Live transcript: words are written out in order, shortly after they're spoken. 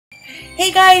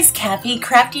Hey guys, Kathy,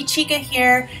 Crafty Chica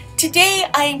here. Today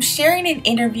I am sharing an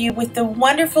interview with the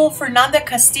wonderful Fernanda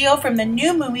Castillo from the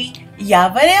new movie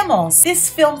Ya Veremos. This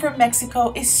film from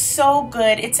Mexico is so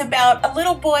good. It's about a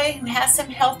little boy who has some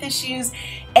health issues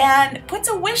and puts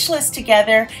a wish list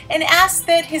together and asks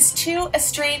that his two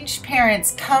estranged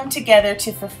parents come together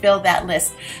to fulfill that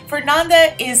list.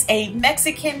 Fernanda is a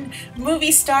Mexican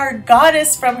movie star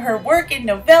goddess from her work in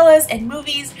novellas and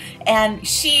movies, and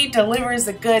she delivers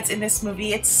the goods in this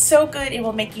movie. It's so good. It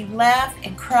will make you laugh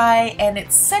and cry, and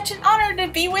it's such an honor to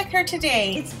be with her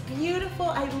today. It's beautiful.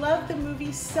 I love the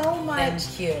movie so much.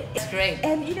 Thank you. It's great.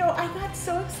 And you know, I got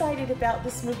so excited about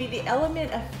this movie, the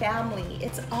element of family.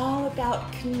 It's all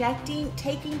about connecting,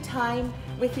 taking time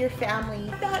with your family.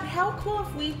 About how cool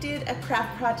if we did a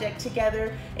craft project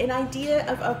together, an idea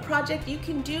of a project you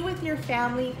can do with your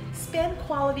family, spend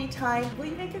quality time. Will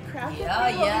you make a craft with me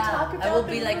while we talk about I will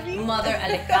be like Mother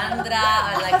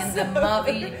Alejandra, or like in the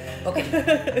movie.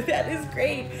 Okay. That is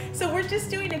great. So we're just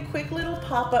doing a quick little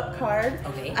pop-up card.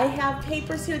 Okay. I have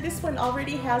papers here. This one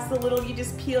already has the little, you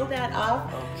just peel that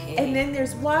off. Okay. And then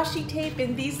there's washi tape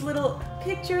and these little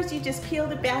pictures, you just peel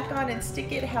the back on and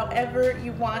stick it however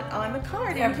you want on the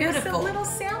card. They're and here's beautiful. some little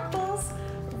samples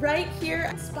right here.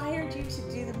 Inspired you to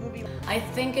do the movie? I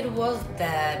think it was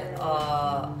that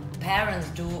parents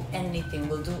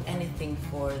will do anything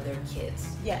for their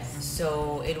kids. Yes.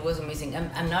 So it was amazing.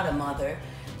 I'm not a mother,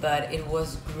 but it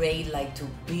was great, like, to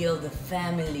build a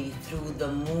family through the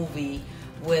movie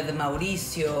with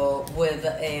Mauricio, with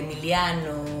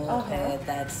Emiliano.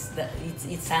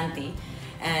 It's Santi.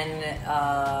 And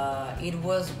it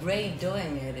was great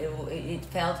doing it. It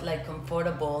felt like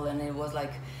comfortable, and it was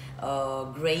like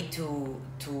great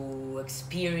to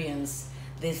experience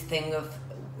this thing of,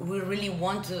 we really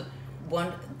want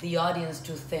the audience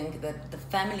to think that the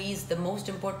family is the most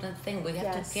important thing. We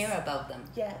have to care about them.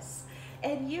 Yes.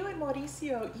 And you and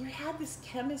Mauricio, you had this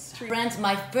chemistry. Friends,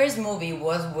 my first movie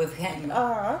was with him,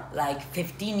 like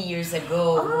 15 years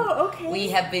ago. Oh, okay. We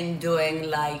have been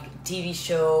doing like TV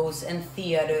shows and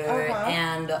theater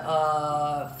and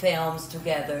films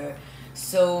together.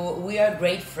 So we are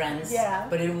great friends. Yeah.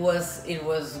 But it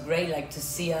was great, like, to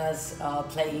see us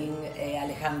playing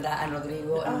Alejandra and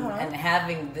Rodrigo and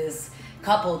having this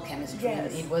couple chemistry.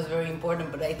 Yes. It was very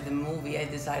important. But after the movie, I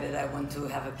decided I want to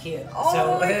have a kid. Oh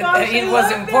so my gosh, it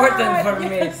was important for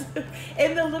me.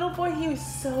 And the little boy, he was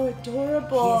so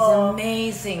adorable. He's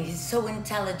amazing. He's so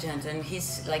intelligent, and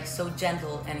he's like so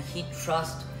gentle, and he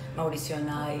trusts Mauricio and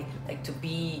I, like, to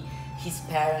be his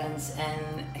parents,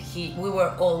 and we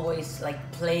were always like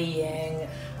playing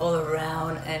all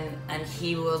around, and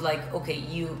he was like, okay,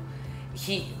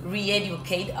 he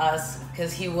re-educate us,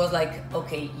 because he was like,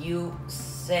 okay, you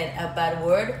said a bad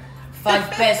word,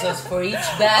 5 pesos for each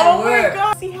bad word. Oh my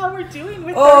God, see how we're doing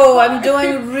with I'm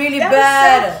doing really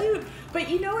bad. That was so cute. But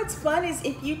you know what's fun is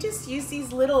if you just use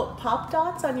these little pop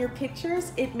dots on your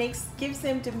pictures, it gives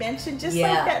them dimension, just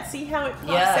like that. See how it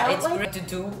pops out? It's great to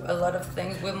do a lot of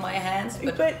things with my hands.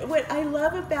 But what I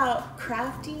love about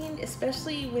crafting,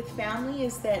 especially with family,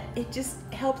 is that it just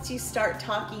helps you start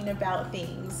talking about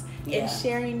things and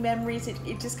sharing memories.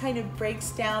 It just kind of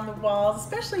breaks down the walls,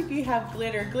 especially if you have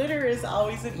glitter. Glitter is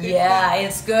always a good thing.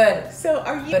 It's good. So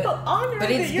are you honored but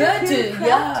it's that you're good here to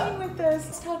crafting with us?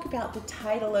 Let's talk about the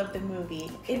title of the movie.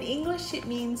 In English, it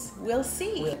means "we'll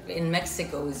see." In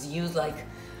Mexico, it's used like,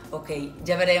 okay,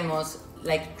 ya veremos,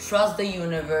 like, trust the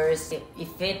universe.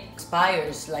 If it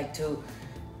expires, like, to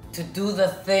do the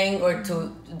thing, or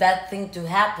to that thing to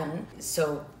happen,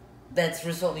 so that's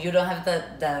resolved. You don't have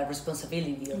the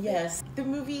responsibility of it. The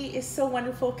movie is so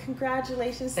wonderful.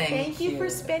 Congratulations. Thank you for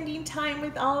spending time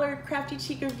with all our Crafty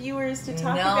Chica viewers to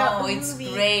talk about the movie. It's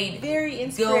great. Very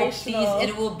inspirational.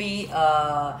 Go, please.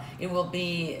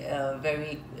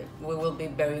 We will be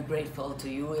very grateful to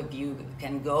you if you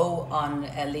can go on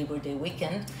a Labor Day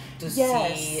weekend to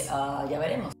see Ya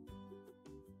Veremos.